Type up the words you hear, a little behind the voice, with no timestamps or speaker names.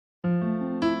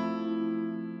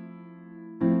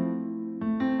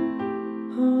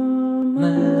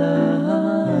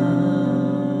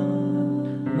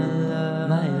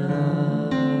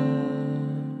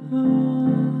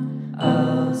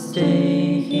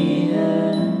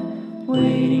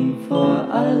for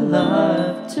our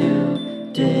love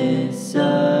to disappear.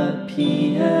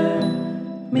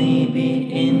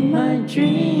 Maybe in my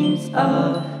dreams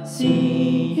I'll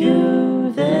see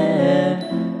you there,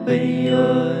 but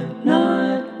you're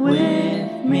not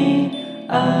with me.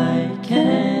 I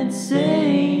can't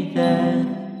say that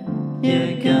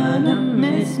you're gonna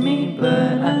miss me,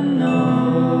 but I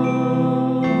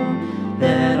know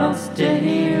that I'll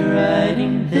stay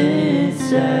writing this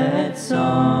sad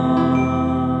song.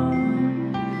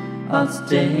 I'll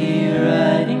stay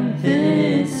writing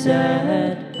this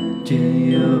sad. Do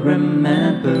you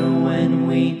remember when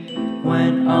we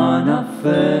went on our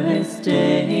first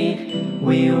date?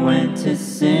 We went to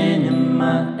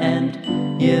cinema and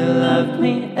you loved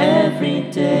me every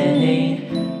day.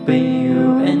 But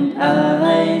you and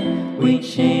I, we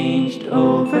changed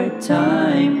over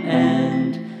time,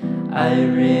 and I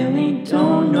really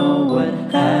don't know what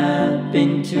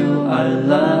happened to our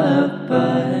love.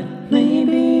 But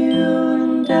maybe you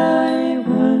and I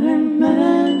weren't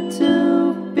meant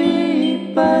to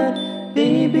be. But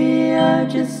baby, I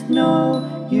just know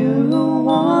you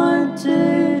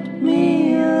wanted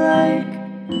me like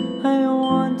I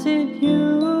wanted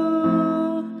you.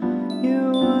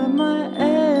 You were my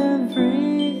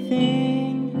everything,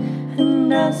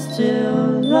 and I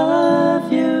still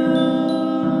love you.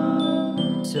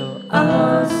 So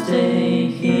I'll stay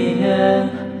here,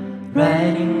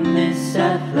 writing this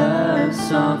sad love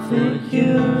song for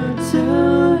you to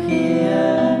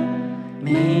hear.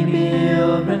 Maybe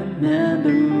you'll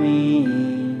remember me.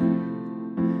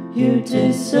 You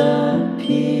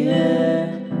disappear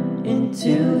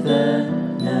into the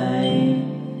night.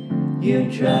 You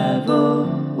drive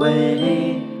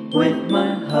away with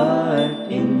my heart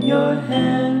in your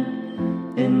hand,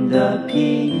 and the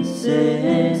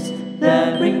pieces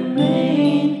that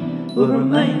remain will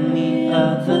remind me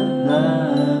of the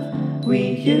love we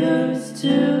used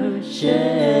to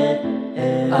share.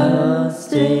 I'll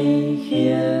stay